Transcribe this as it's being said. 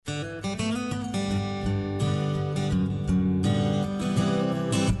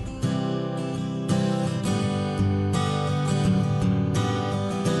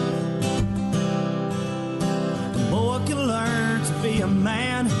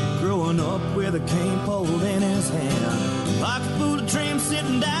with a cane pole in his hand. Like a fool, a dream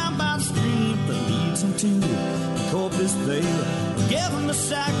sitting down by the stream that leads him to the Corpus Bay. Give him a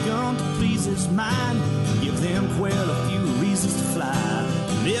shotgun to please his mind. Give them quail a few reasons to fly.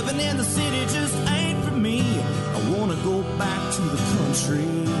 Living in the city just ain't for me. I wanna go back to the country.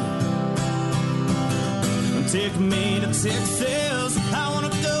 Take me to Texas. I wanna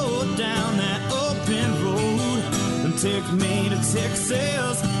go down that open road. And take me to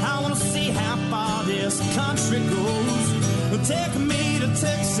Texas. I wanna see how far this country goes. And take me to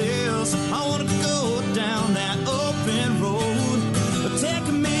Texas. I wanna go down that open road. And take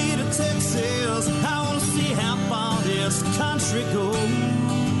me to Texas. I wanna see how far this country goes.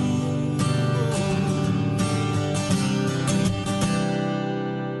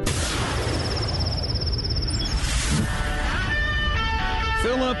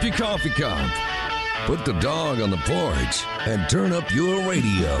 Fill up your coffee cup, put the dog on the porch, and turn up your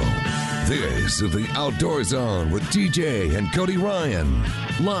radio. This is the Outdoor Zone with TJ and Cody Ryan,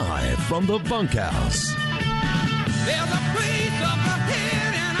 live from the Bunkhouse. There's a place up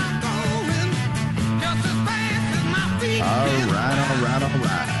ahead and I'm going just as fast as my feet. All right.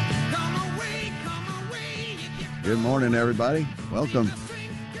 Come away. Good morning, everybody. Welcome.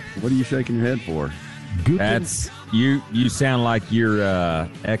 What are you shaking your head for? That's you sound like you're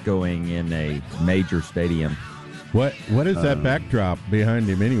echoing in a major stadium. What is that backdrop behind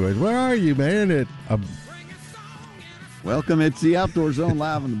him anyways? Where are you, man? Welcome. It's the Outdoor Zone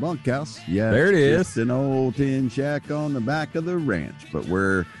live in the Bunkhouse. Yeah, there it is. It's an old tin shack on the back of the ranch, but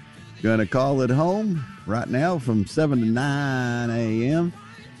we're going to call it home right now from 7 to 9 a.m.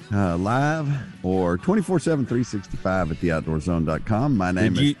 Live or 24/7, 365 at theoutdoorzone.com. My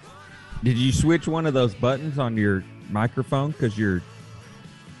name is... Did you switch one of those buttons on your microphone? Because you're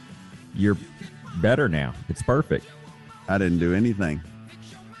better now. It's perfect. I didn't do anything.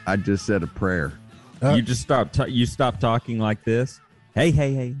 I just said a prayer. You just stopped. You stopped talking like this. Hey.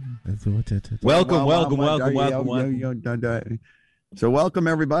 Welcome. So welcome,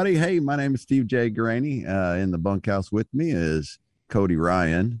 everybody. Hey, my name is Steve J. Graney. In the Bunkhouse with me is Cody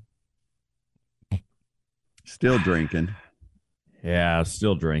Ryan. Still drinking. Yeah,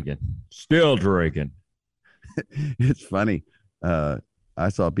 still drinking. It's funny. I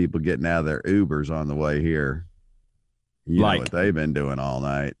saw people getting out of their Ubers on the way here. You know what they've been doing all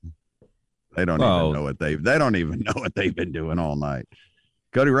night. They don't even know what they don't even know what they've been doing all night.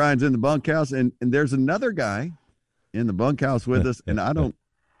 Cody Ryan's in the Bunkhouse, and there's another guy in the Bunkhouse with us, and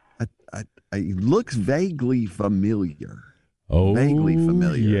he looks vaguely familiar. Vaguely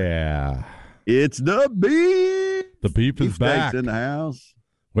familiar. Yeah. It's the beef. The beef is back in the house.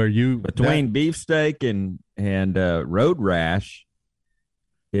 Between beefsteak and road rash,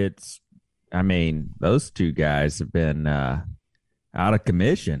 those two guys have been out of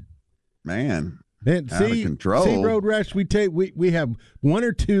commission. Man, out of control. See, road rash, we have one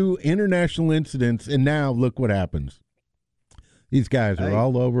or two international incidents, and now look what happens. These guys are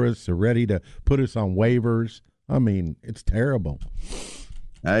all over us. They're ready to put us on waivers. I mean, it's terrible.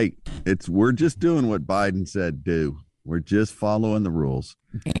 Hey, we're just doing what Biden said do. We're just following the rules.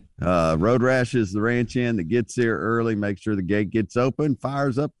 Road rash is the ranch hand that gets here early, makes sure the gate gets open,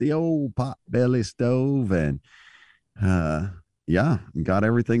 fires up the old pot belly stove, and got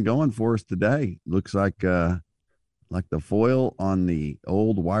everything going for us today. Looks like the foil on the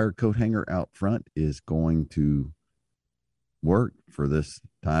old wire coat hanger out front is going to work for this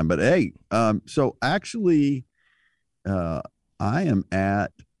time. But hey, so actually, I am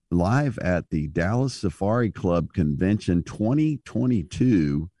live at the Dallas Safari Club Convention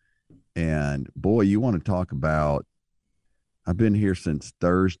 2022. And boy, you want to talk about, I've been here since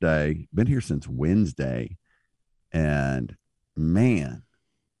Thursday, been here since Wednesday. And man,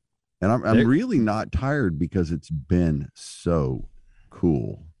 and I'm really not tired because it's been so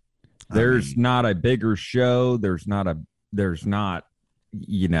cool. There's not a bigger show. I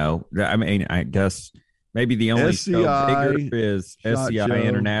guess maybe the only show bigger is SCI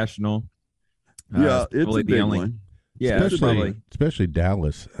International. Yeah, it's a big one. Yeah, especially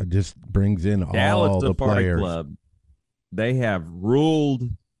Dallas just brings in Dallas all the Safari players. Club. They have ruled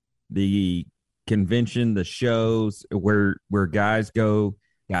the convention, the shows where guys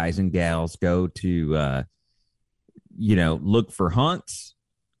and gals go to, look for hunts.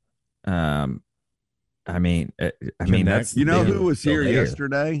 That's who was here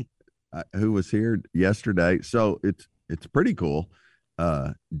yesterday. Who was here yesterday? So it's pretty cool.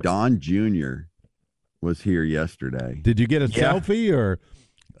 Don Jr. was here yesterday. Did you get a selfie or?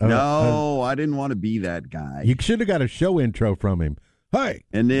 No, I didn't want to be that guy. You should have got a show intro from him. Hey,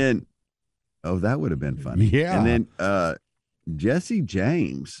 and then, that would have been funny. Yeah, and then Jesse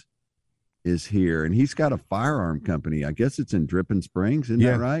James is here, and he's got a firearm company. I guess it's in Dripping Springs, isn't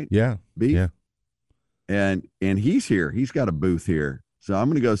that right? Yeah, Beef? yeah. And he's here. He's got a booth here, so I'm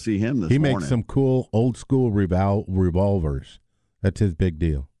going to go see him this morning. He makes some cool old school revolvers. That's his big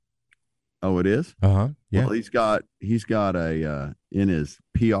deal. Oh, it is? Yeah. Well, he's got a in his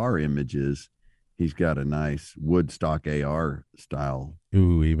PR images, he's got a nice Woodstock AR style.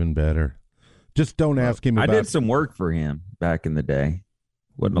 Ooh, even better. Just don't ask him about. I did some work for him back in the day.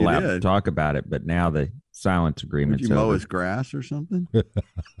 Wasn't allowed to talk about it, but now the silence agreement's Did you mow over. his grass or something?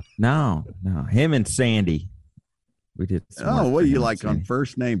 No. Him and Sandy. We did. What are you like on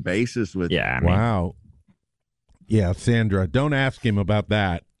first name basis with? Yeah. I mean, wow. Yeah, Sandra. Don't ask him about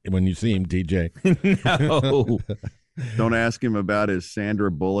that when you see him, TJ. No. Don't ask him about his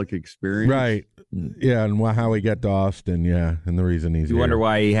Sandra Bullock experience. Right. Yeah, and how he got to Austin. Yeah, and the reason he's You here. wonder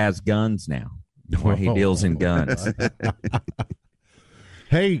why he has guns now. Why he deals in guns.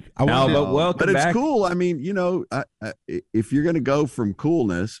 Hey, but it's cool. I mean, if you're going to go from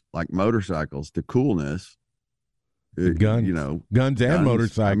coolness, like motorcycles, to coolness, guns, guns and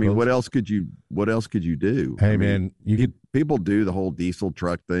motorcycles. I mean, what else could you do? Hey, man, people do the whole diesel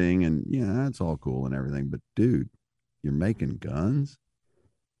truck thing, and that's all cool and everything. But dude, you're making guns,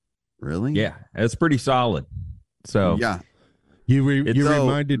 really? Yeah, it's pretty solid. So yeah. You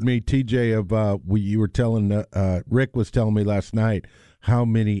reminded me, TJ, of you were telling Rick was telling me last night how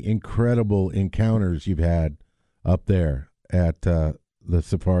many incredible encounters you've had up there at the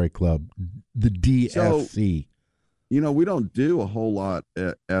Safari Club, the DSC. So, we don't do a whole lot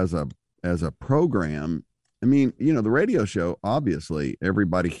as a program. I mean, the radio show, obviously,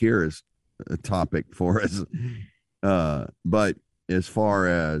 everybody here is a topic for us. But as far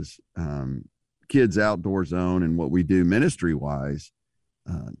as Kids Outdoor Zone and what we do ministry wise,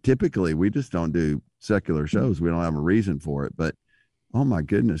 typically we just don't do secular shows. We don't have a reason for it. But oh my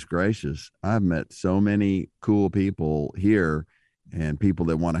goodness gracious, I've met so many cool people here and people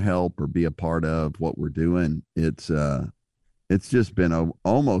that want to help or be a part of what we're doing. It's just been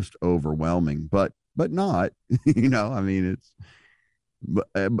almost overwhelming, but not, I mean,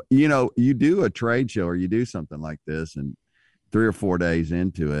 you do a trade show or you do something like this and 3 or 4 days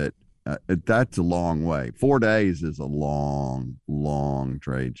into it, that's a long way. 4 days is a long, long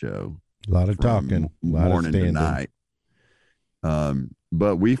trade show. A lot of talking, morning to night.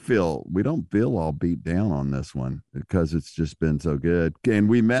 But we don't feel all beat down on this one because it's just been so good. And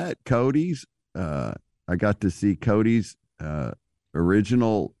we met Cody's. I got to see Cody's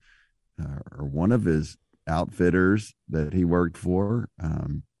original or one of his outfitters that he worked for,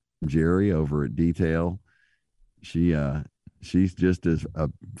 Jerry over at Detail. She's just as a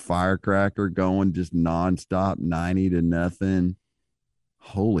firecracker going just nonstop, 90 to nothing.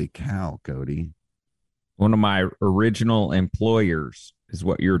 Holy cow, Cody. One of my original employers is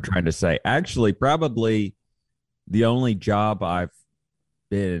what you're trying to say. Actually, probably the only job I've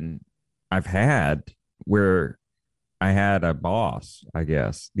had where I had a boss, I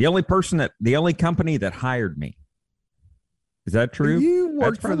guess. The only company that hired me. Is that true? You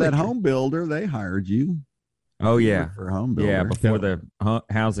worked for that home builder. They hired you. Oh, yeah. For a home builder. Yeah, before the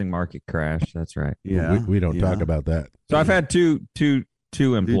housing market crash. That's right. Yeah. We don't talk about that. So I've had two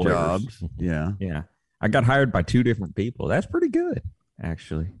employers. 2 jobs. Yeah. Yeah. I got hired by 2 different people. That's pretty good,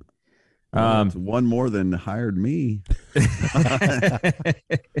 actually. It's one more than hired me.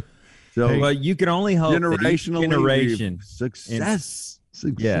 So, well, you can only hope generation success.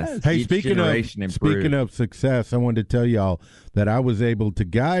 Yes. Hey, speaking of success, I wanted to tell y'all that I was able to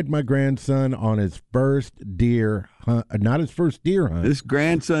guide my grandson on his first deer hunt. Not his first deer hunt. This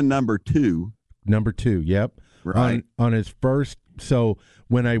grandson number 2. Number 2. Yep. Right. On his first. So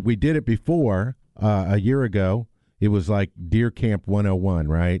when we did it before a year ago, it was like Deer Camp 101,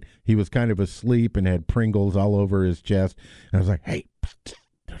 right? He was kind of asleep and had Pringles all over his chest. And I was like, hey,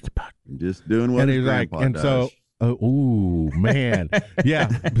 there's a buck. Just doing what his grandpa does. So, ooh, man. Yeah.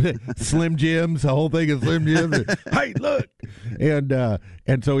 Slim Jims, the whole thing is Slim Jims. Hey, look.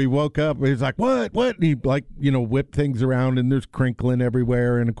 And so he woke up and he's like, what? And he whipped things around and there's crinkling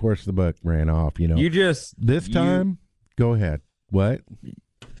everywhere. And of course the buck ran off, Go ahead. What?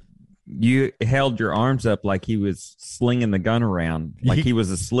 You held your arms up like he was slinging the gun around, like he was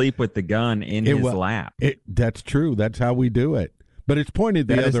asleep with the gun in his lap. That's true. That's how we do it. But it's pointed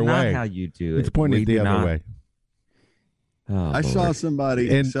the other way. That's not how you do it. It's pointed the other way. Oh, I saw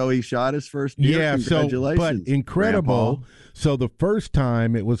somebody, and so he shot his first deer. Yeah, congratulations. But incredible. Grandpa. So the first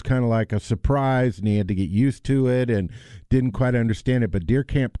time it was kind of like a surprise, and he had to get used to it and didn't quite understand it. But Deer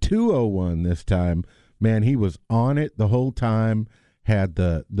Camp 201 this time, man, he was on it the whole time. Had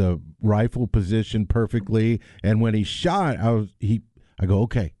the rifle positioned perfectly, and when he shot, I go,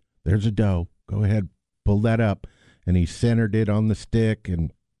 okay, there's a doe. Go ahead, pull that up. And he centered it on the stick,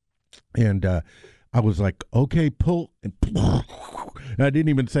 and I was like, okay, pull. And I didn't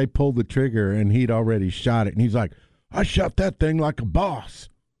even say pull the trigger, and he'd already shot it. And he's like, I shot that thing like a boss.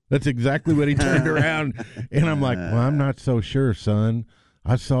 That's exactly what he turned around. And I'm like, well, I'm not so sure, son.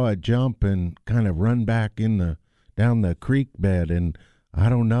 I saw it jump and kind of run back down the creek bed, and I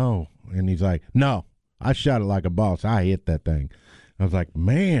don't know. And he's like, no, I shot it like a boss. I hit that thing. I was like,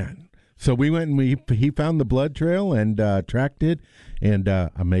 man. So we went and he found the blood trail and tracked it, and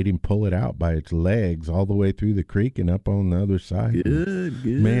I made him pull it out by its legs all the way through the creek and up on the other side. Good.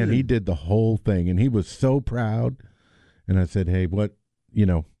 Man, he did the whole thing, and he was so proud. And I said, hey, what,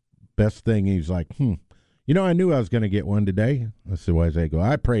 best thing? He's like, I knew I was going to get one today. I said, why does they go?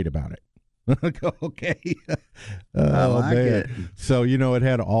 I prayed about it. I go, okay. I like it. So, it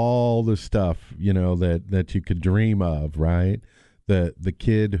had all the stuff, that you could dream of, right? The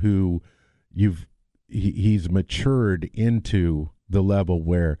kid who he's matured into the level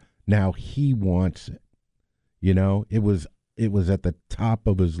where now he wants it. It was at the top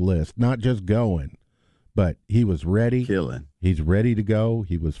of his list, not just going, but he was ready. Killing. He's ready to go.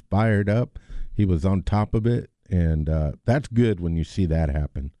 He was fired up. He was on top of it, and that's good when you see that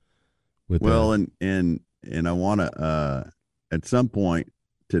happen. And I want to at some point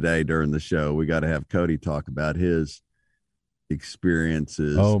today during the show, we got to have Cody talk about his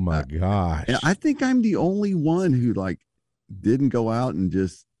experiences. Oh my gosh. And I think I'm the only one who didn't go out and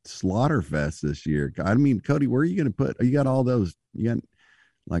just slaughterfest this year. I mean, Cody, where are you going to put, you got all those, you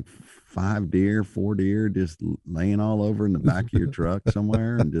got 4 deer just laying all over in the back of your truck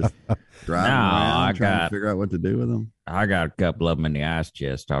somewhere and just driving around trying to figure out what to do with them. I got a couple of them in the ice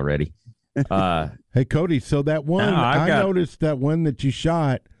chest already. Hey Cody, so that one, I noticed that one that you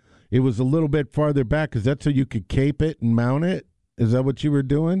shot, it was a little bit farther back. Is that so you could cape it and mount it? Is that what you were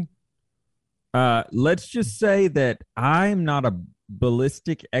doing? Let's just say that I'm not a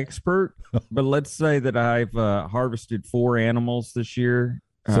ballistic expert, but let's say that I've harvested 4 animals this year,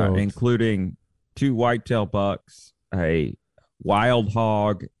 including 2 whitetail bucks, a wild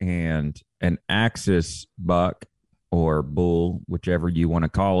hog, and an axis buck or bull, whichever you want to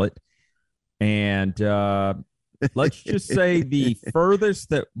call it. And let's just say the furthest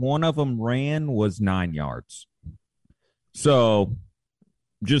that one of them ran was 9 yards. So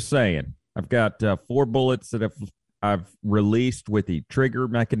just saying, I've got 4 bullets that I've released with the trigger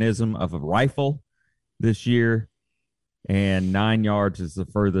mechanism of a rifle this year, and 9 yards is the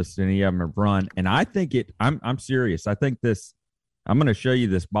furthest any of them have run. And I think I'm serious. I think I'm going to show you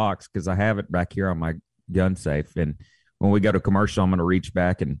this box because I have it back here on my gun safe. And when we go to commercial, I'm going to reach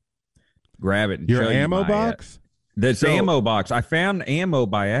back and grab it and your show ammo you box. This ammo box. I found ammo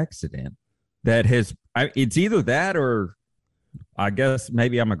by accident. It's either that or I guess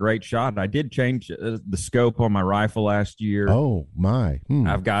maybe I'm a great shot. I did change the scope on my rifle last year. Oh my!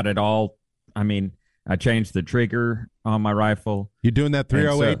 I've got it all. I mean, I changed the trigger on my rifle. You doing that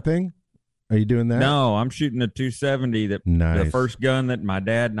 308 thing? Are you doing that? No, I'm shooting a 270. Nice. The first gun that my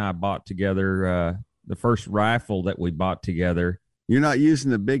dad and I bought together. The first rifle that we bought together. You're not using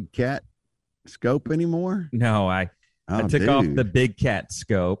the big cat scope anymore? No, I took off the big cat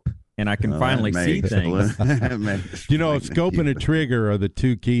scope, and I can finally see things. Scope and a trigger are the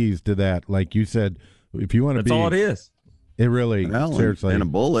 2 keys to that. Like you said, if you want to that's all it is. It really, seriously. And a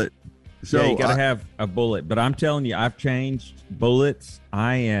bullet. So yeah, you got to have a bullet. But I'm telling you, I've changed bullets.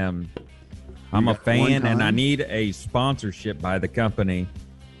 I'm a fan, and I need a sponsorship by the company.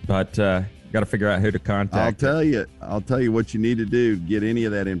 But got to figure out who to contact. I'll tell you what you need to do. Get any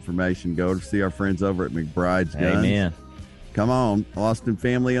of that information. Go to see our friends over at McBride's Guns. Amen. Come on, Austin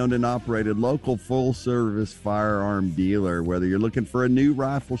family owned and operated, local full service firearm dealer. Whether you're looking for a new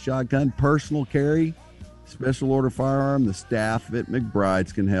rifle, shotgun, personal carry, special order firearm, the staff at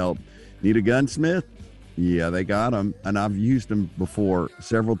McBride's can help. Need a gunsmith? Yeah, they got them, and I've used them before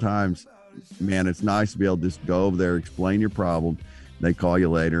several times. Man, it's nice to be able to just go over there, explain your problem. They call you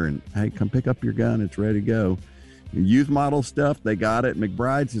later and, hey, come pick up your gun. It's ready to go. Youth model stuff, they got it.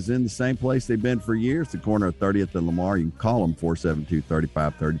 McBride's is in the same place they've been for years, the corner of 30th and Lamar. You can call them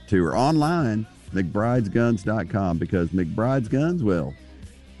 472-3532 or online, McBridesGuns.com, because McBride's Guns, well,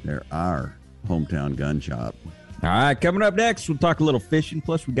 they're our hometown gun shop. All right, coming up next, we'll talk a little fishing.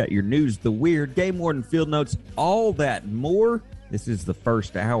 Plus, we got your news, the weird, game warden, field notes, all that and more. This is the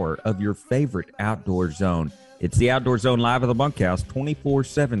first hour of your favorite Outdoor Zone. It's the Outdoor Zone live at the Bunkhouse,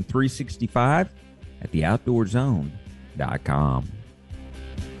 24/7, 365 at theoutdoorzone.com.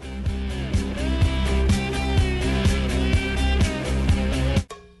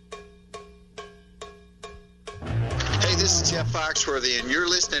 Hey, this is Jeff Jeff Foxworthy, and you're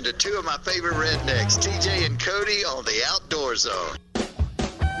listening to two of my favorite rednecks, TJ and Cody, on the Outdoor Zone.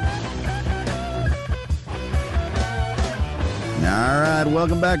 All right,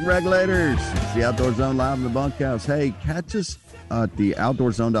 welcome back, regulators. It's the Outdoor Zone live in the Bunkhouse. Hey, catch us at the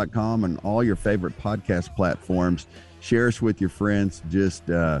outdoorzone.com and all your favorite podcast platforms. Share us with your friends. Just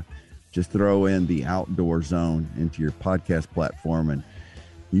throw in the Outdoor Zone into your podcast platform, and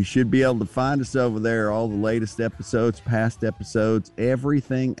you should be able to find us over there. All the latest episodes, past episodes,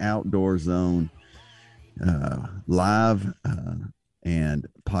 everything Outdoor Zone, live and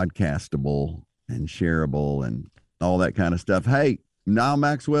podcastable and shareable and all that kind of stuff. Hey, Nile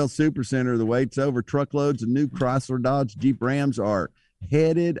Maxwell Super Center, the wait's over. Truckloads of new Chrysler, Dodge, Jeep, Rams are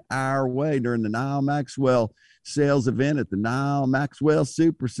headed our way during the Nile Maxwell sales event at the Nile Maxwell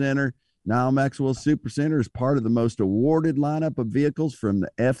Super Center. Nile Maxwell Super Center is part of the most awarded lineup of vehicles from the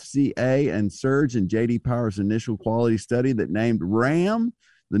FCA and Surge and J.D. Power's initial quality study that named Ram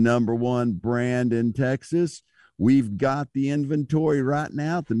the #1 brand in Texas. We've got the inventory right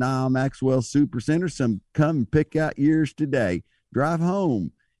now at the Nile Maxwell Super Center. Some come pick out yours today. Drive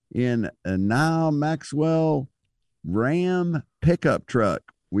home in a Nile Maxwell Ram pickup truck.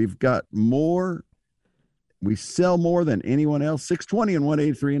 We've got more. We sell more than anyone else. 620 and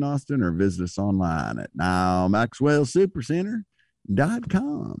 183 in Austin, or visit us online at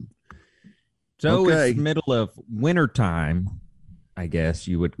NileMaxwellSuperCenter.com. So it's middle of wintertime, I guess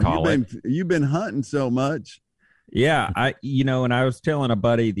you would call it. You've been hunting so much. Yeah, and I was telling a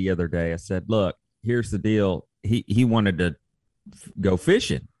buddy the other day, I said, look, here's the deal. He wanted to go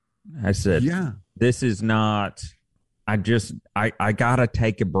fishing. I said, yeah, this is not, I got to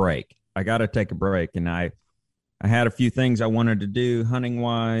take a break. And I had a few things I wanted to do hunting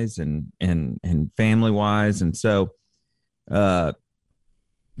wise and family wise. And so, got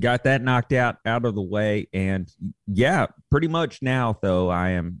that knocked out of the way. And yeah, pretty much now though,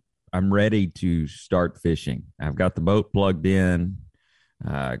 I'm ready to start fishing. I've got the boat plugged in.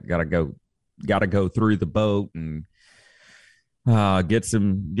 Gotta go through the boat and get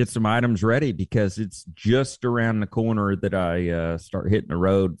some items ready, because it's just around the corner that I start hitting the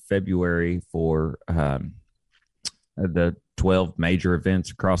road February for the 12 major events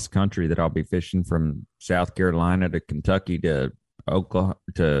across the country that I'll be fishing, from South Carolina to Kentucky to Oklahoma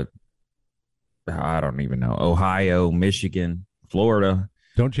to I don't even know, Ohio, Michigan, Florida.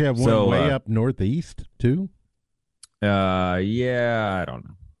 Don't you have one way up northeast too? Yeah, I don't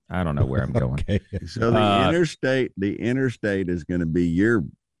know. I don't know where I'm going. Okay. So the interstate is going to be your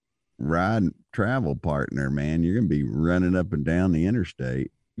ride and travel partner, man. You're going to be running up and down the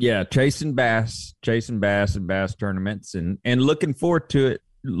interstate. Yeah, chasing bass and bass tournaments, and looking forward to it.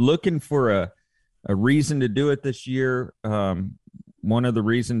 Looking for a reason to do it this year. One of the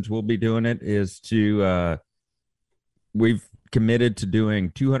reasons we'll be doing it is we've committed to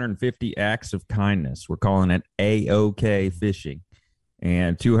doing 250 acts of kindness. We're calling it A-OK Fishing,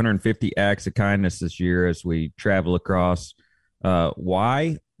 and 250 acts of kindness this year as we travel across.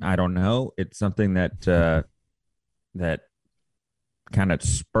 Why? I don't know. It's something that kind of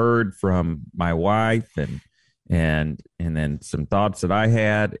spurred from my wife and then some thoughts that I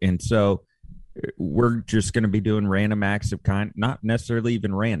had. And so we're just going to be doing random acts of kind, not necessarily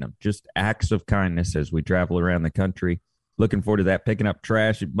even random, just acts of kindness as we travel around the country. Looking forward to that, picking up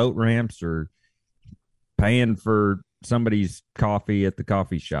trash at boat ramps or paying for somebody's coffee at the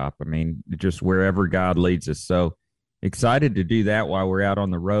coffee shop. I mean, just wherever God leads us. So excited to do that while we're out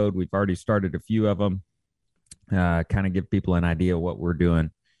on the road. We've already started a few of them, kind of give people an idea of what we're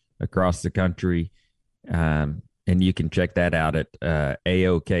doing across the country. And you can check that out at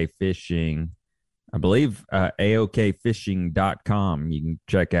AOK Fishing. I believe AOKFishing.com. You can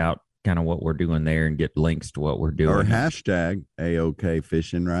check out kind of what we're doing there and get links to what we're doing. Or hashtag AOK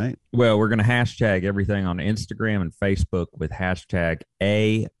Fishing, right? Well, we're going to hashtag everything on Instagram and Facebook with hashtag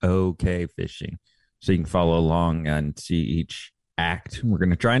AOK Fishing. So you can follow along and see each act. We're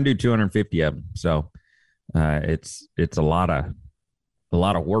going to try and do 250 of them. So it's a lot of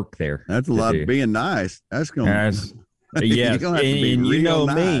work there. That's a lot of being nice. That's going to yeah. And you know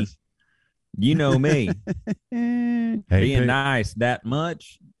nice. Me. You know me. Being nice that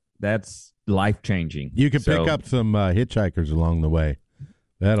much, that's life-changing. You can pick up some hitchhikers along the way.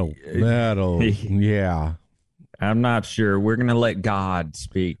 That'll yeah. I'm not sure. We're going to let God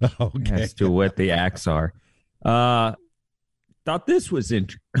speak as to what the acts are. Thought this was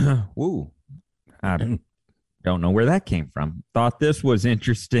interesting. Ooh, I don't know where that came from. Thought this was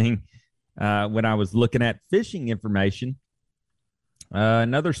interesting when I was looking at fishing information.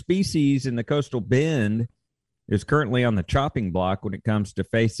 Another species in the coastal bend is currently on the chopping block when it comes to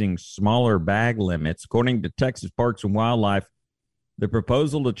facing smaller bag limits. According to Texas Parks and Wildlife, The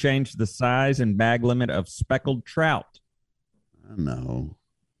proposal to change the size and bag limit of speckled trout. I know.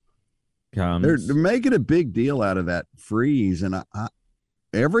 Comes. They're making a big deal out of that freeze, and I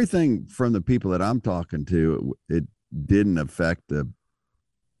everything from the people that I'm talking to, it didn't affect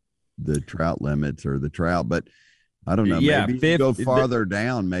the trout limits or the trout, but I don't know. Yeah, maybe you go farther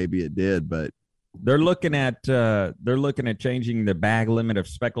down, maybe it did, but they're looking at changing the bag limit of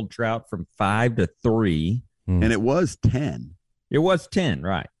speckled trout from 5 to 3, and it was 10. It was 10,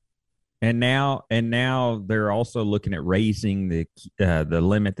 right? And now they're also looking at raising the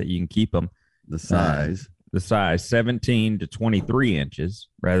limit that you can keep them. The size 17 to 23 inches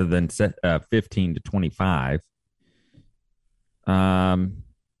rather than 15 to 25.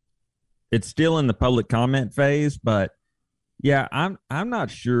 It's still in the public comment phase, but yeah, I'm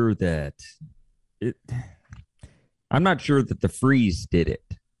not sure that the freeze did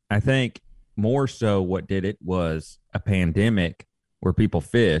it. I think more so what did it was a pandemic where people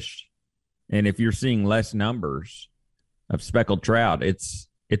fished. And if you're seeing less numbers of speckled trout, it's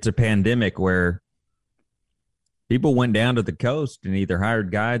a pandemic where people went down to the coast and either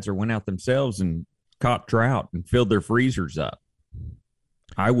hired guides or went out themselves and caught trout and filled their freezers up.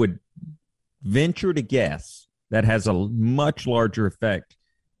 I would venture to guess that has a much larger effect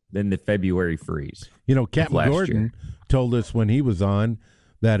than the February freeze. You know, Captain Gordon told us when he was on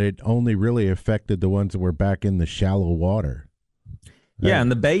that it only really affected the ones that were back in the shallow water. Yeah,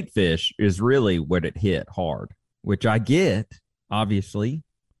 and the bait fish is really what it hit hard, which I get, obviously.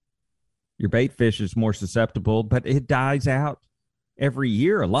 Your bait fish is more susceptible, but it dies out every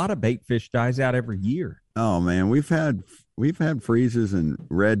year. A lot of bait fish dies out every year. Oh man, we've had freezes and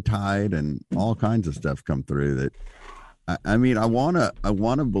red tide and all kinds of stuff come through that I mean, I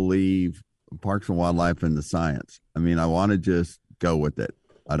wanna believe Parks and Wildlife and the science. I mean, I want to just go with it.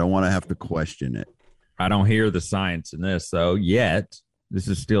 I don't want to have to question it. I don't hear the science in this though yet. This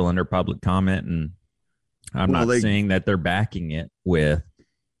is still under public comment, and I'm not seeing that they're backing it with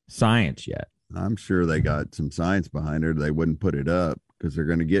science yet. I'm sure they got some science behind it. They wouldn't put it up because they're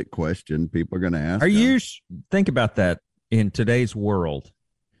going to get questioned. People are going to ask. Think about that in today's world?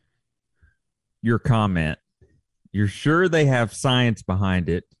 Your comment. You're sure they have science behind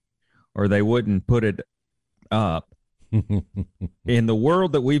it, or they wouldn't put it up. In the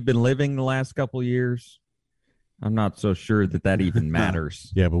world that we've been living the last couple of years, I'm not so sure that even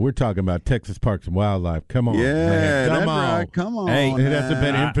matters. Yeah, but we're talking about Texas Parks and Wildlife. Come on. Yeah, man. Come on. Right. Come on. Hey, it hasn't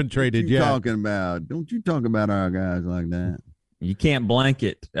been infiltrated yet. Don't you talk about our guys like that. You can't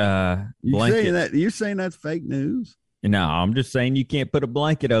blanket. You're saying that's fake news? No, I'm just saying you can't put a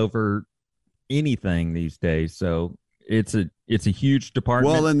blanket over anything these days. So it's a huge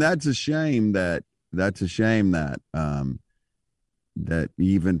department. Well, and that's a shame that that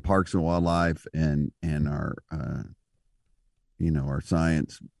even Parks and Wildlife and our our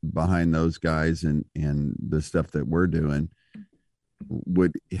science behind those guys and the stuff that we're doing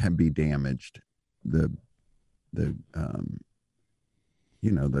would be damaged. The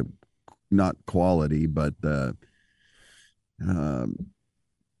not quality, but the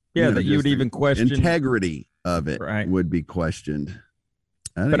that you would even question integrity of it, right, would be questioned.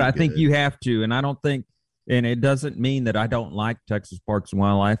 I think you have to, and I don't think, and it doesn't mean that I don't like Texas Parks and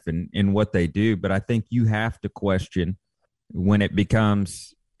Wildlife and what they do, but I think you have to question when it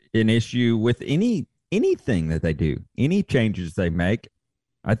becomes an issue with anything that they do, any changes they make.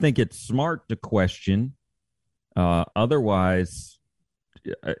 I think it's smart to question. Otherwise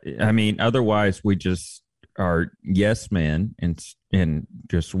we just are yes men and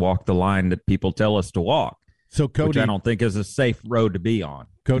just walk the line that people tell us to walk. So, Cody, which I don't think is a safe road to be on.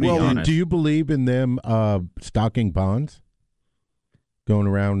 Cody, do you believe in them stocking ponds, going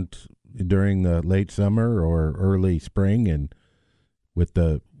around during the late summer or early spring, and with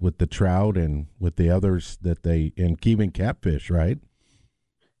the trout and with the others and keeping catfish, right?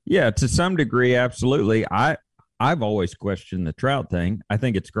 Yeah, to some degree, absolutely. I've always questioned the trout thing. I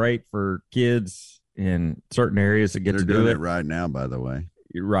think it's great for kids in certain areas that get to do it right now, by the way.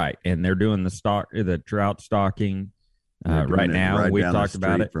 You're right, and they're doing the trout stocking right now. Right, we talked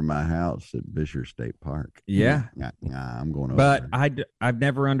about it from my house at Bisher State Park. Yeah, I'm going over. But I've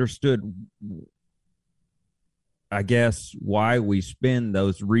never understood, I guess, why we spend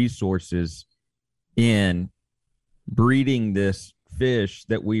those resources in breeding this fish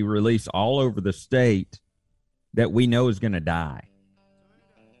that we release all over the state that we know is going to die.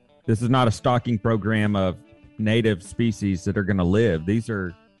 This is not a stocking program of native species that are going to live. These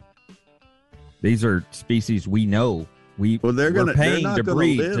are species we know we're paying to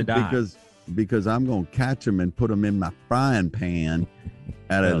breed to die because I'm going to catch them and put them in my frying pan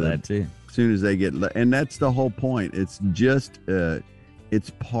out of that too. As soon as they get, and that's the whole point. It's just,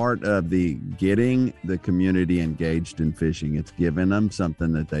 it's part of the getting the community engaged in fishing. It's giving them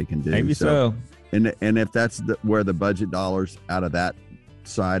something that they can do. Maybe so. And if that's where the budget dollars out of that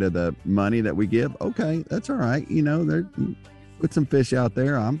side of the money that we give, okay, that's all right. There, put some fish out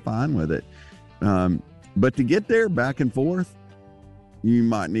there. I'm fine with it. But to get there back and forth, you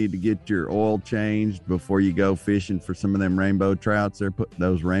might need to get your oil changed before you go fishing for some of them rainbow trouts.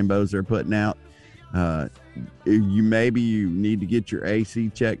 Those rainbows they're putting out. You need to get your AC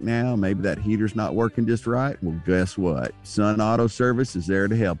checked now. Maybe that heater's not working just right. Well, guess what? Sun Auto Service is there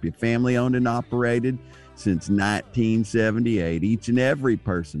to help you. Family owned and operated since 1978. Each and every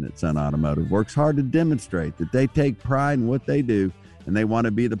person at Sun Automotive works hard to demonstrate that they take pride in what they do, and they want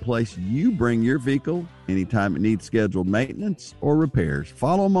to be the place you bring your vehicle anytime it needs scheduled maintenance or repairs.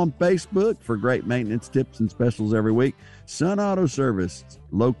 Follow them on Facebook for great maintenance tips and specials every week. Sun Auto Service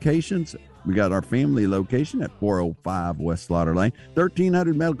locations. We got our family location at 405 West Slaughter Lane,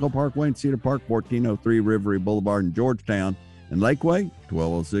 1300 Medical Parkway in Cedar Park, 1403 Rivery Boulevard in Georgetown, and Lakeway,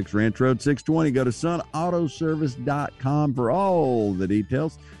 1206 Ranch Road 620. Go to sunautoservice.com for all the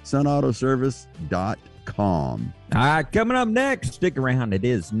details. sunautoservice.com. All right, coming up next, stick around. It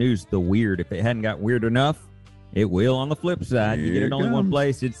is News the Weird. If it hadn't got weird enough, it will on the flip side. You get it only one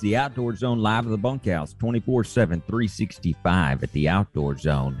place. It's the Outdoor Zone live at the Bunkhouse, 24/7, 365 at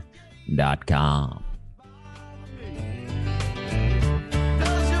theoutdoorzone.com.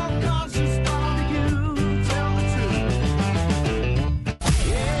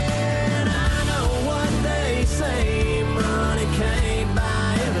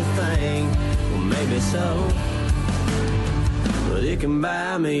 So, but it can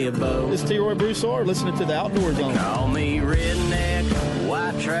buy me a boat. This is T-Roy Broussard listening to the Outdoor Zone. Call me redneck,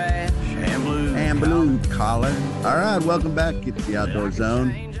 white trash, and blue collar. All right, welcome back. It's the Outdoor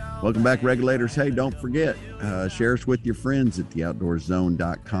Zone. Welcome back, regulators. Hey, don't forget, share us with your friends at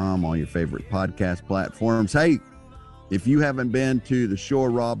theoutdoorzone.com, all your favorite podcast platforms. Hey, if you haven't been to the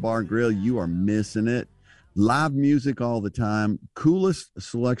Shore Raw Bar and Grill, you are missing it. Live music all the time. Coolest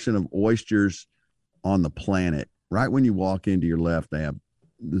selection of oysters on the planet. Right when you walk into your left, they have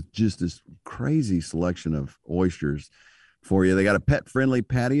just this crazy selection of oysters for you. They got a pet-friendly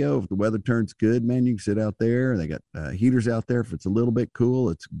patio. If the weather turns good, man, you can sit out there. They got heaters out there. If it's a little bit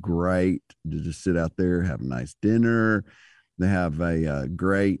cool, it's great to just sit out there, have a nice dinner. They have a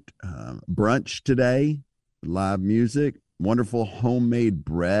great brunch today, live music, wonderful homemade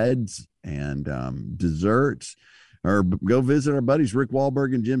breads and desserts. Or go visit our buddies Rick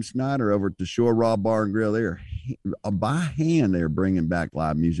Wahlberg and Jim Snyder over at the Shore Raw Bar and Grill. They're by hand. They're bringing back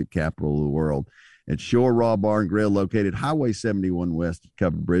live music capital of the world at Shore Raw Bar and Grill, located Highway 71 West at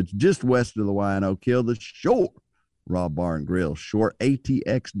Covered Bridge, just west of the Wyandotte Kill. The Shore Raw Bar and Grill.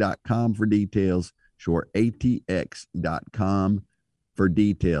 ShoreATX.com for details. ShoreATX.com for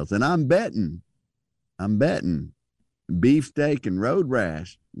details. And I'm betting beefsteak and road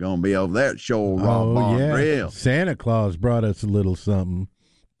rash gonna be over there at Shore Raw Bar and Grill. Santa Claus brought us a little something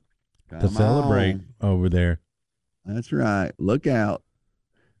to celebrate over there. That's right. Look out.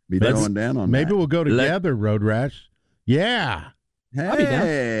 Be throwing down on maybe that. We'll go together, Road Rash. Yeah.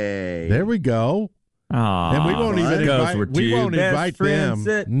 Hey. There we go. Aww, and we won't even invite them.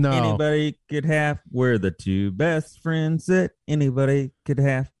 No. Anybody could have. We're the two best friends that anybody could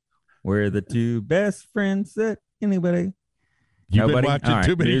have. We're the two best friends that anybody. You've been watching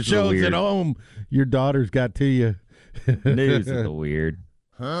too many shows at home. Your daughter's got to you. News of the weird.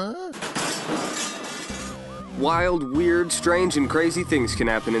 Huh? Wild, weird, strange, and crazy things can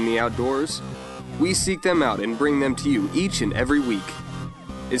happen in the outdoors. We seek them out and bring them to you each and every week.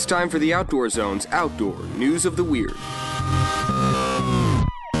 It's time for the Outdoor Zone's Outdoor News of the Weird.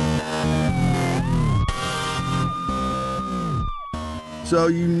 So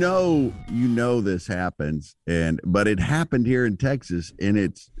you know this happens, but it happened here in Texas, and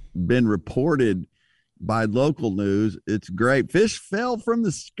it's been reported by local news. It's great. Fish fell from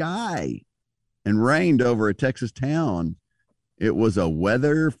the sky and rained over a Texas town. It was a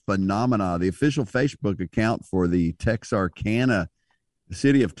weather phenomena. The official Facebook account for the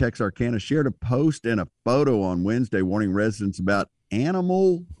city of Texarkana shared a post and a photo on Wednesday warning residents about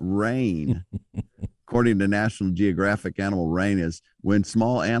animal rain. According to National Geographic, animal rain is when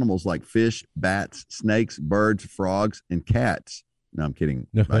small animals like fish, bats, snakes, birds, frogs, and cats. No, I'm kidding.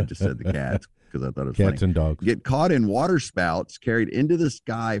 I just said the cats because I thought it was cats funny. And dogs get caught in water spouts, carried into the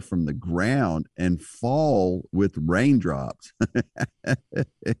sky from the ground, and fall with raindrops.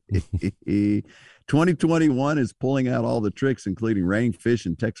 2021 is pulling out all the tricks, including raining fish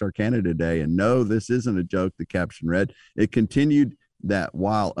in Texarkana today. And no, this isn't a joke, the caption read. It continued that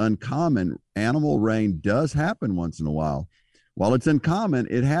while uncommon, animal rain does happen once in a while. While it's uncommon,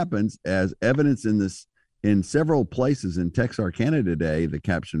 it happens, as evidence in several places in Texarkana today. The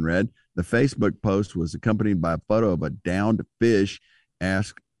caption read, the Facebook post was accompanied by a photo of a downed fish,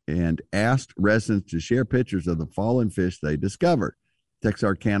 asked residents to share pictures of the fallen fish they discovered.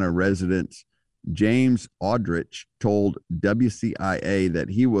 Texarkana residents James Aldrich told WCIA that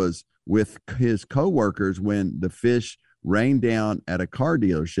he was with his coworkers when the fish rained down at a car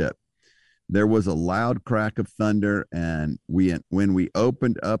dealership. There was a loud crack of thunder, and when we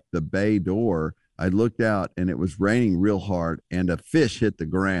opened up the bay door, I looked out and it was raining real hard, and a fish hit the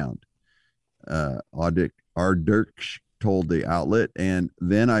ground. Aldrich told the outlet, and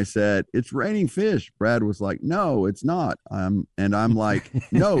then I said, it's raining fish. Brad was like, no, it's not. I'm like,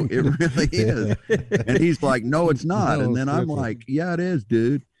 no, it really is. And he's like, no, it's not. And then I'm like, yeah, it is,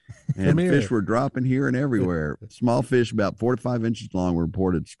 dude. And fish were dropping here and everywhere. Small fish about 4 to 5 inches long were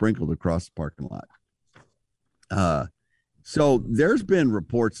reported sprinkled across the parking lot. So there's been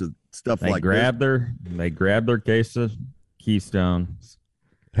reports of stuff they like grabbed they grabbed their case of Keystone.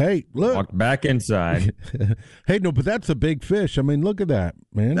 Hey, look. Walked back inside. Hey, no, but that's a big fish. I mean, look at that,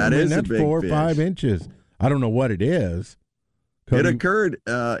 man. That's a big 4 or fish. 5 inches. I don't know what it is. It occurred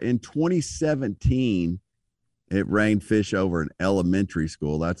in 2017. It rained fish over an elementary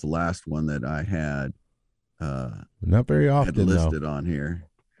school. That's the last one that I had. Not very often, had listed on here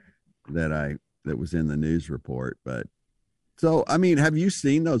that was in the news report. But so, I mean, have you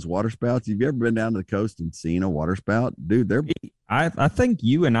seen those water spouts? Have you ever been down to the coast and seen a water spout? Dude, I think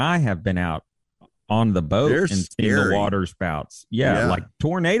you and I have been out on the boat and seen the water spouts. Yeah, like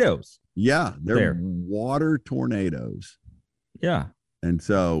tornadoes. Yeah, they're water tornadoes. Yeah. And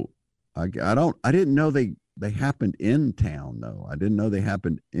so I didn't know they happened in town, though. I didn't know they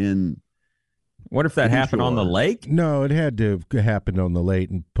happened in. What if that happened on the lake? No, it had to have happened on the lake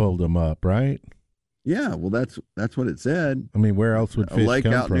and pulled them up, right? Yeah, well, that's what it said. I mean, where else would fish a lake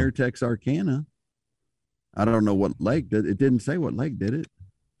come out from? near Texarkana? I don't know what lake. It didn't say what lake, did it?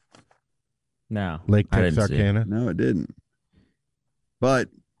 No. Lake Texarkana? No, it didn't. But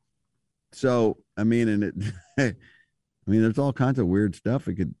so, I mean, and it, I mean, there's all kinds of weird stuff.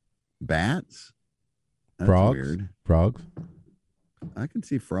 Bats. That's frogs. Weird. Frogs. I can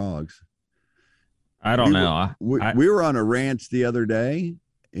see frogs. I don't know. We were on a ranch the other day,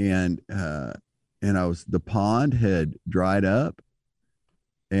 and the pond had dried up,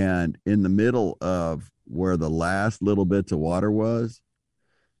 and in the middle of where the last little bits of water was,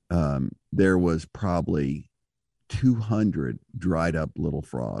 there was probably 200 dried up little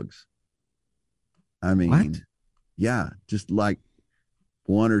frogs. I mean, what? Yeah, just like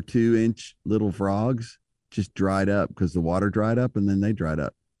 1 or 2 inch little frogs just dried up because the water dried up and then they dried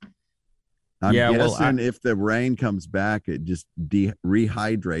up. I'm guessing if the rain comes back, it just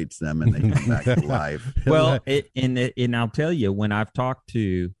rehydrates them and they come back to life. Well, and I'll tell you, when I've talked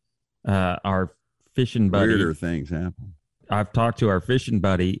to our fishing buddy, weirder things happen. I've talked to our fishing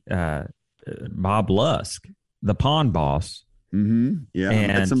buddy, Bob Lusk, the pond boss. Mm-hmm. Yeah, I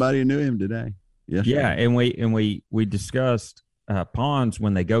met somebody who knew him today. Yes. Yeah, and we discussed ponds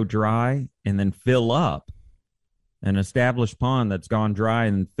when they go dry and then fill up. An established pond that's gone dry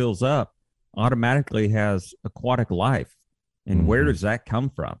and fills up automatically has aquatic life. And where does that come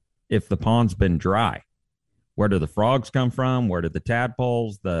from? If the pond's been dry, where do the frogs come from? Where do the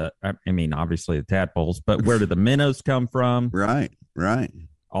tadpoles, obviously the tadpoles, but where do the minnows come from? Right.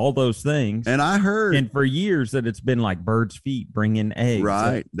 All those things. And I heard, and for years that it's been like birds' feet bringing eggs.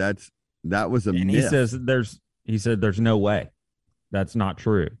 Right. That was a myth. He said there's no way. That's not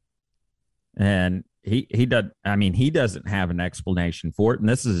true. And he doesn't have an explanation for it, and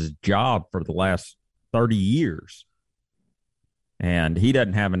this is his job for the last 30 years. And he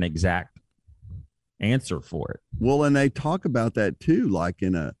doesn't have an exact answer for it. Well, and they talk about that too, like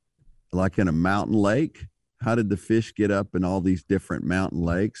in a mountain lake. How did the fish get up in all these different mountain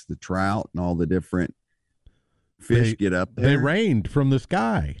lakes, the trout and all the different fish get up there? They rained from the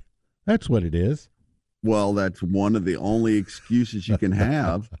sky. That's what it is. Well, that's one of the only excuses you can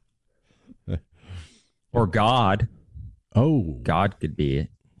have. Or God. Oh. God could be it,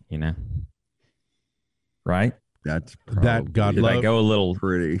 Right? That's that God Did I go a little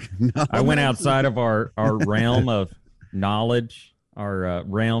pretty? No, I went outside of our realm of knowledge, our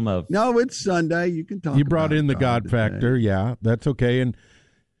realm of. No, it's Sunday. You can talk. You brought in the God factor. Yeah, that's okay. And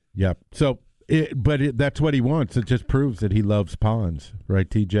yeah, so that's what he wants. It just proves that he loves ponds, right,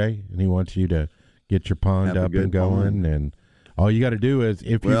 TJ? And he wants you to get your pond up and going. And all you got to do is,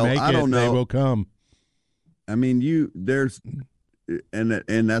 if you make it, they will come. I mean,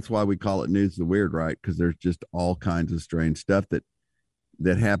 and that's why we call it News of the Weird, right? Because there's just all kinds of strange stuff that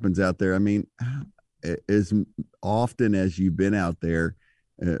that happens out there. I mean, as often as you've been out there,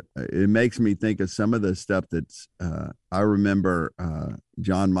 it makes me think of some of the stuff that's, I remember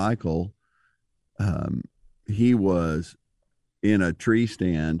John Michael, he was in a tree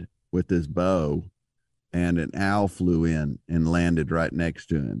stand with his bow, and an owl flew in and landed right next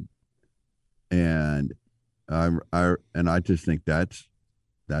to him. And I just think that's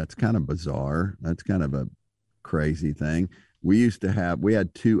kind of bizarre. That's kind of a crazy thing. We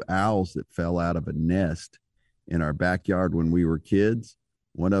had 2 owls that fell out of a nest in our backyard when we were kids.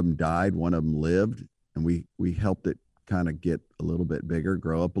 One of them died, one of them lived, and we helped it kind of get a little bit bigger,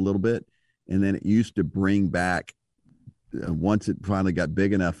 grow up a little bit. And then it used to bring back, once it finally got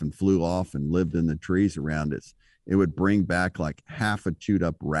big enough and flew off and lived in the trees around us, it would bring back like half a chewed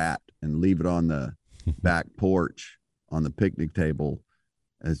up rat and leave it on the back porch on the picnic table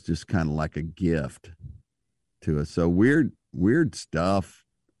as just kind of like a gift to us. So weird stuff,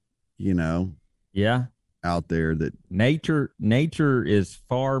 Yeah. out there that nature is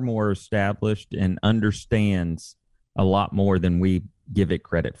far more established and understands a lot more than we give it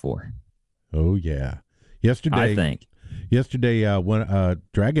credit for. Oh yeah. Yesterday, I think. When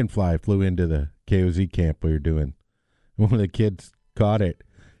dragonfly flew into the KOZ camp we were doing, one of the kids caught it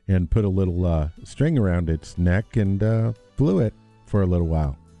and put a little string around its neck and flew it for a little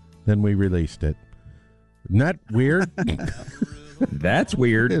while. Then we released it. Isn't that weird? That's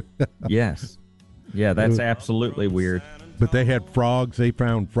weird. Yes. Yeah, that's absolutely weird. But they had frogs. They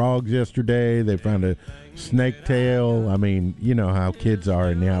found frogs yesterday. They found a snake tail. I mean, you know how kids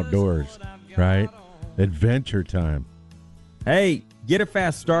are in the outdoors, right? Adventure time. Hey, get a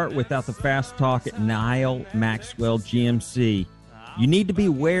fast start without the fast talk at Nile Maxwell GMC. You need to be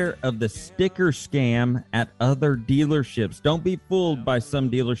aware of the sticker scam at other dealerships. Don't be fooled by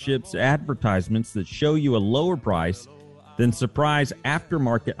some dealerships' advertisements that show you a lower price than surprise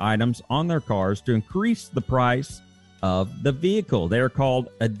aftermarket items on their cars to increase the price of the vehicle. They are called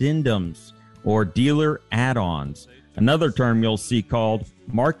addendums or dealer add-ons. Another term you'll see called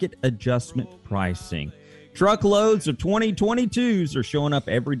market adjustment pricing. Truckloads of 2022s are showing up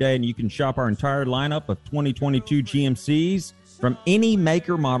every day, and you can shop our entire lineup of 2022 GMCs from any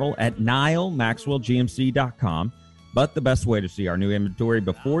maker model at NileMaxwellGMC.com. But the best way to see our new inventory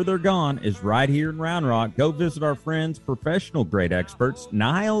before they're gone is right here in Round Rock. Go visit our friends, professional grade experts,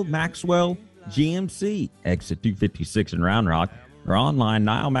 Nile Maxwell GMC, exit 256 in Round Rock, or online,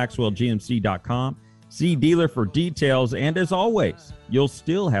 NileMaxwellGMC.com. See dealer for details, and as always, you'll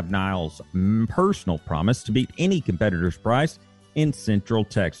still have Nile's personal promise to beat any competitor's price in Central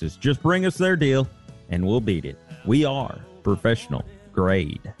Texas. Just bring us their deal, and we'll beat it. We are professional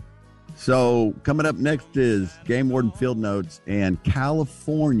grade. So coming up next is Game Warden Field Notes, and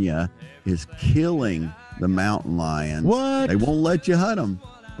California is killing the mountain lions. What? They won't let you hunt them,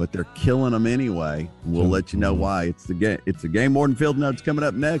 but they're killing them anyway. We'll let you know why. It's the Game Warden Field Notes coming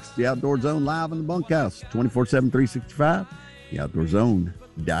up next. The Outdoor Zone live in the Bunkhouse, 24/7, 365,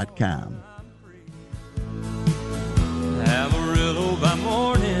 theoutdoorzone.com. Amarillo by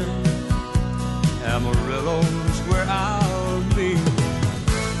morning, Amarillo's where I'll be.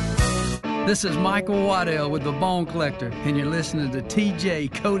 This is Michael Waddell with the Bone Collector, and you're listening to TJ,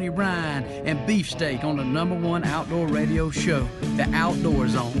 Cody Ryan, and Beefsteak on the #1 outdoor radio show, The Outdoor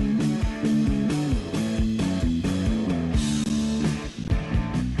Zone.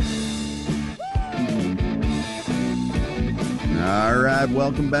 All right,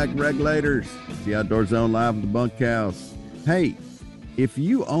 welcome back, regulators. It's the Outdoor Zone live at the Bunkhouse. Hey, if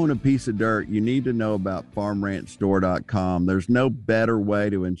you own a piece of dirt, you need to know about farmranchstore.com. There's no better way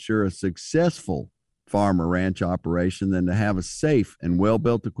to ensure a successful farm or ranch operation than to have a safe and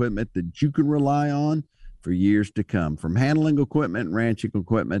well-built equipment that you can rely on for years to come. From handling equipment and ranching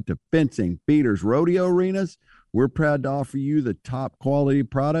equipment to fencing, feeders, rodeo arenas, we're proud to offer you the top quality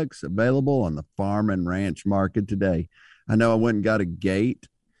products available on the farm and ranch market today. I know I went and got a gate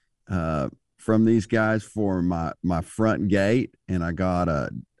from these guys for my front gate, and I got a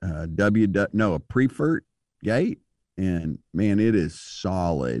Prefert gate, and man, it is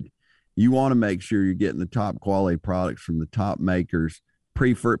solid. You want to make sure you're getting the top quality products from the top makers.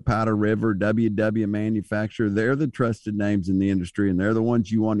 Prefert, Powder River, WW Manufacturer, they're the trusted names in the industry, and they're the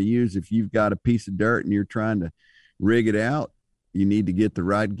ones you want to use if you've got a piece of dirt and you're trying to rig it out. You need to get the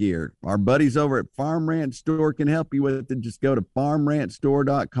right gear. Our buddies over at Farm Ranch Store can help you with it. Just go to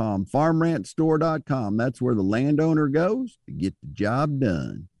farmranchstore.com. Farmranchstore.com. That's where the landowner goes to get the job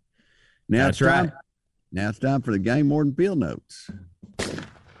done. Now That's right. Now it's time for the Game Warden Field Notes.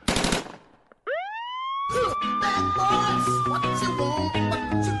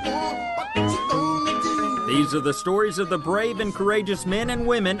 These are the stories of the brave and courageous men and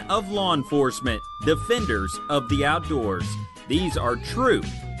women of law enforcement, defenders of the outdoors. These are true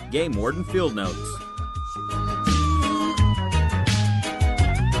Game Warden Field Notes.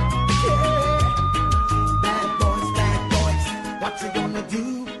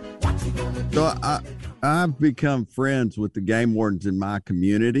 So I've become friends with the game wardens in my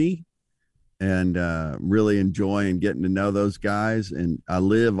community, and really enjoying getting to know those guys. And I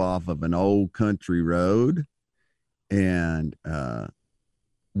live off of an old country road, and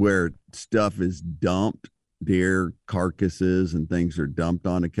where stuff is dumped, deer carcasses and things are dumped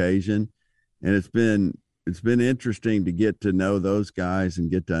on occasion. And it's been interesting to get to know those guys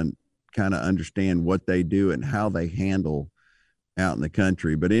and get to kind of understand what they do and how they handle out in the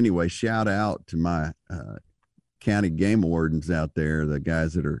country. But anyway, shout out to my county game wardens out there, the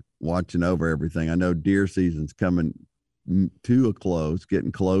guys that are watching over everything. I know deer season's coming to a close,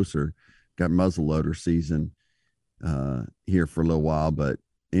 getting closer. Got muzzleloader season here for a little while. But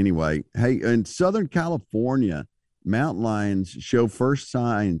anyway, hey, in Southern California, mountain lions show first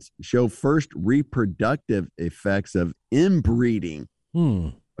reproductive effects of inbreeding,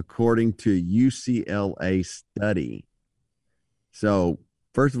 according to UCLA study. So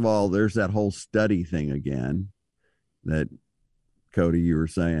first of all, there's that whole study thing again that, Cody, you were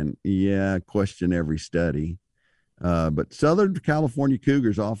saying, question every study. But Southern California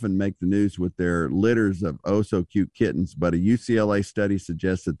cougars often make the news with their litters of oh-so-cute kittens, but a UCLA study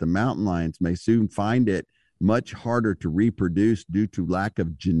suggests that the mountain lions may soon find it much harder to reproduce due to lack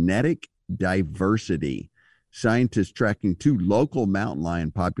of genetic diversity. Scientists tracking two local mountain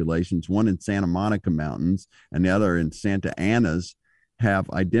lion populations, one in Santa Monica Mountains and the other in Santa Ana's, have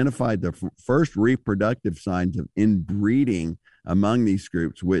identified the first reproductive signs of inbreeding among these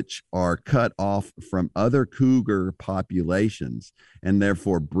groups, which are cut off from other cougar populations and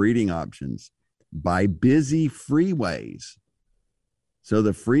therefore breeding options by busy freeways. So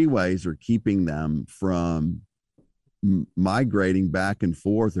the freeways are keeping them from migrating back and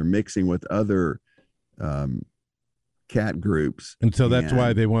forth or mixing with other cat groups. And so that's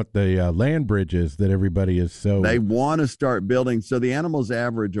why they want the land bridges that everybody is so. They want to start building. So the animals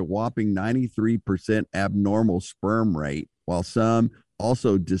average a whopping 93% abnormal sperm rate, while some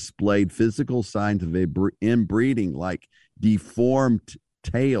also displayed physical signs of inbreeding, like deformed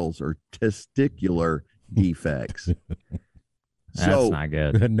tails or testicular defects. That's not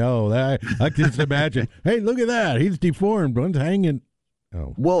good. No, I can just imagine. Hey, look at that. He's deformed. One's hanging.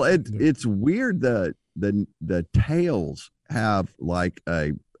 Oh, well, it's weird. The tails have like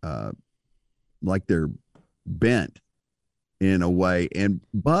like they're bent in a way,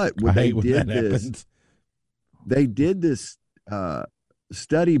 but they did this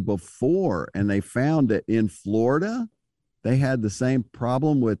study before, and they found that in Florida they had the same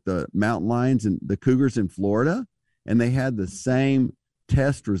problem with the mountain lions and the cougars in Florida, and they had the same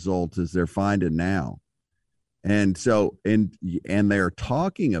test results as they're finding now. And so, and they're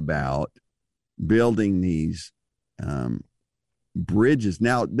talking about building these bridges.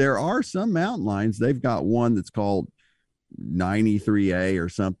 Now, there are some mountain lions. They've got one that's called 93A or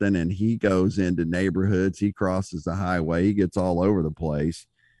something, and he goes into neighborhoods. He crosses the highway. He gets all over the place.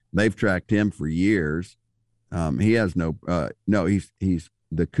 They've tracked him for years. He has he's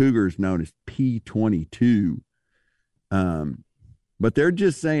the cougar's known as P22. But they're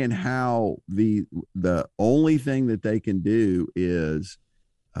just saying how the only thing that they can do is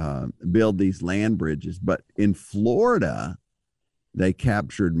build these land bridges. But in Florida, they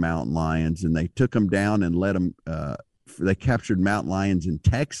captured mountain lions and they took them down and let them. They captured mountain lions in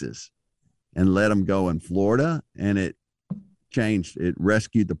Texas and let them go in Florida, and it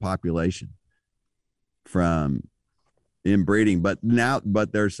rescued the population from inbreeding. But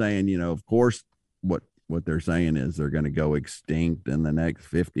they're saying, of course, what they're saying is they're going to go extinct in the next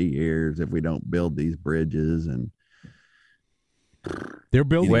 50 years if we don't build these bridges. And they're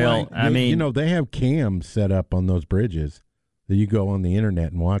building. Well, they have cams set up on those bridges that you go on the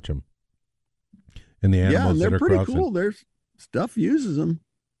internet and watch them. And the animals, they're pretty crossing. Cool. There's stuff uses them.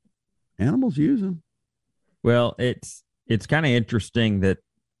 Animals use them. Well, it's kind of interesting that,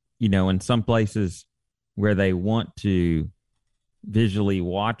 in some places where they want to visually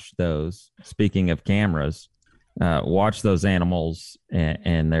watch those, speaking of cameras, watch those animals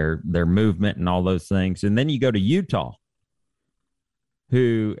and their movement and all those things. And then you go to Utah,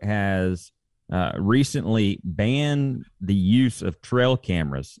 who has recently banned the use of trail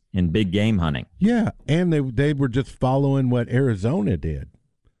cameras in big game hunting. Yeah, and they were just following what Arizona did.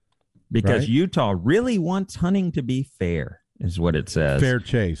 Because right? Utah really wants hunting to be fair, is what it says. Fair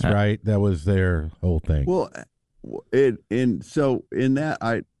chase, right? That was their whole thing. Well,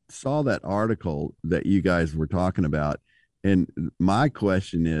 saw that article that you guys were talking about, and my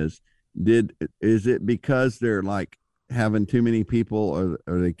question is it because they're like having too many people, or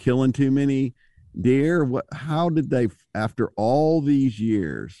are they killing too many deer? How did they, after all these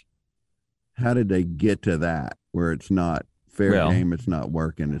years, how did they get to that where it's not fair game, it's not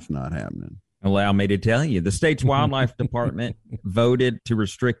working, it's not happening? Allow me to tell you, the state's wildlife department voted to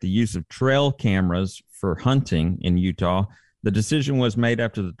restrict the use of trail cameras for hunting in Utah. The decision was made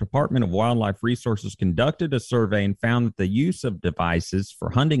after the Department of Wildlife Resources conducted a survey and found that the use of devices for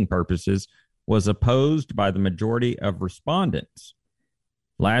hunting purposes was opposed by the majority of respondents.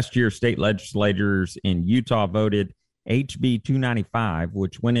 Last year, state legislators in Utah voted HB 295,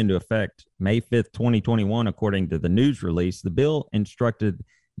 which went into effect May 5th, 2021, according to the news release. The bill instructed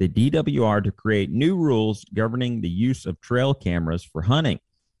the DWR to create new rules governing the use of trail cameras for hunting.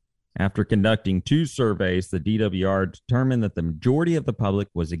 After conducting 2 surveys, the DWR determined that the majority of the public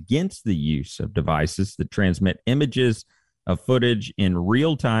was against the use of devices that transmit images of footage in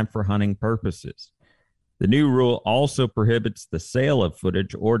real time for hunting purposes. The new rule also prohibits the sale of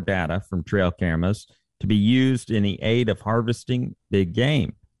footage or data from trail cameras to be used in the aid of harvesting big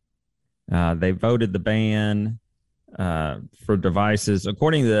game. They voted the ban for devices.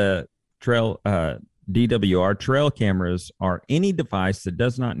 According to the DWR, trail cameras are any device that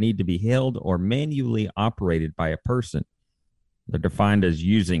does not need to be held or manually operated by a person. They're defined as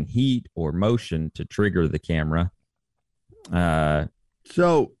using heat or motion to trigger the camera.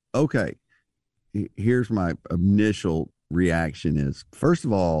 Okay. Here's my initial reaction is, first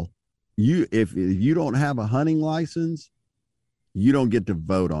of all, if you don't have a hunting license, you don't get to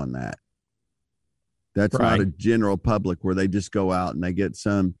vote on that. That's right. Not a general public where they just go out and they get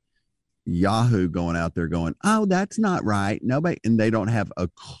some Yahoo going out there going, oh, that's not right. Nobody, and they don't have a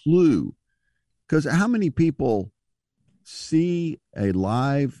clue. Because how many people see a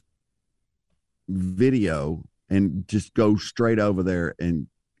live video and just go straight over there? And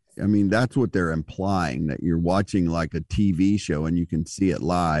I mean, that's what they're implying, that you're watching like a TV show and you can see it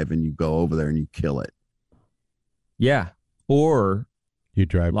live and you go over there and you kill it. Yeah. Or you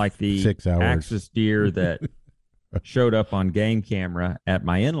drive like the 6 hours. axis deer that showed up on game camera at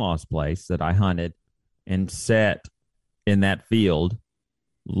my in-laws' place that I hunted and sat in that field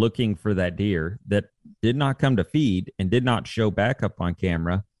looking for that deer that did not come to feed and did not show back up on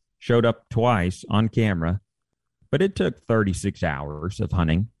camera, showed up twice on camera, but it took 36 hours of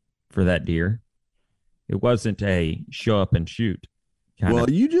hunting for that deer. It wasn't a show up and shoot kind of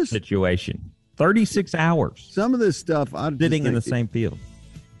situation. 36 hours. Some of this stuff I'm sitting in the same field.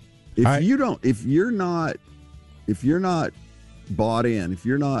 If you're not bought in, if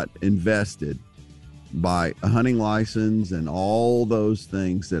you're not invested by a hunting license and all those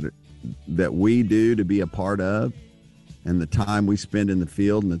things that we do to be a part of, and the time we spend in the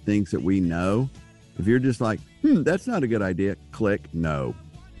field and the things that we know, if you're just like, that's not a good idea, click no.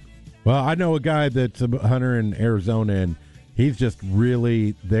 Well, I know a guy that's a hunter in Arizona, and he's just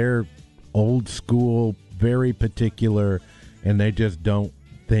really, they're old school, very particular, and they just don't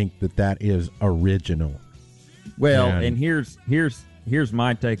think that is original. Well, and here's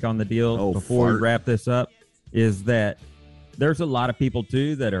my take on the deal before we wrap this up, is that there's a lot of people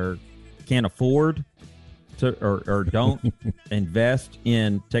too that can't afford to or don't invest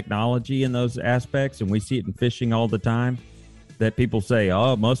in technology in those aspects, and we see it in fishing all the time. That people say,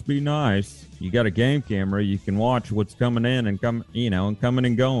 "Oh, it must be nice. You got a game camera, you can watch what's coming in and coming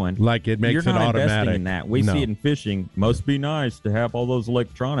and going." Like it makes it automatic. You're not investing in that. We see it in fishing. Must be nice to have all those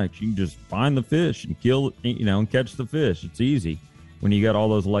electronics. You can just find the fish and kill, and catch the fish. It's easy when you got all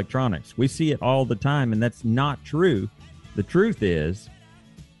those electronics. We see it all the time, and that's not true. The truth is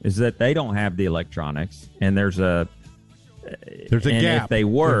that they don't have the electronics, and there's a gap. If they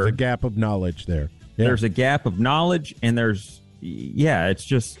were, there's a gap of knowledge there. Yeah. There's a gap of knowledge, and it's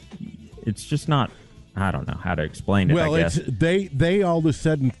just not. I don't know how to explain it. Well, I guess they all of a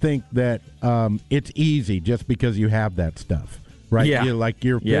sudden think that it's easy just because you have that stuff, right? Yeah,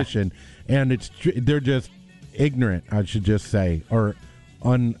 you're fishing, and they're just ignorant. I should just say,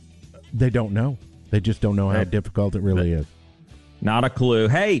 they don't know. They just don't know how difficult it really is. Not a clue.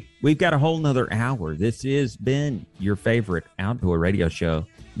 Hey, we've got a whole nother hour. This has been your favorite outdoor radio show,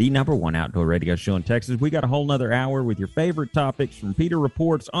 the #1 outdoor radio show in Texas. We got a whole nother hour with your favorite topics from Peter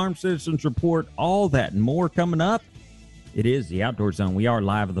Reports, Armed Citizens Report, all that and more coming up. It is the Outdoor Zone. We are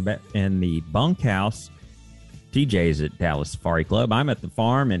live in the Bunkhouse. TJ's at Dallas Safari Club. I'm at the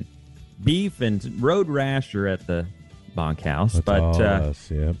farm, and Beef and Road Rash are at the Bunkhouse. That's all us.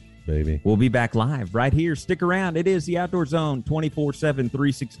 Yep, baby. We'll be back live right here. Stick around. It is the Outdoor Zone 24/7,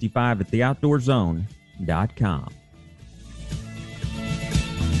 365 at theoutdoorzone.com.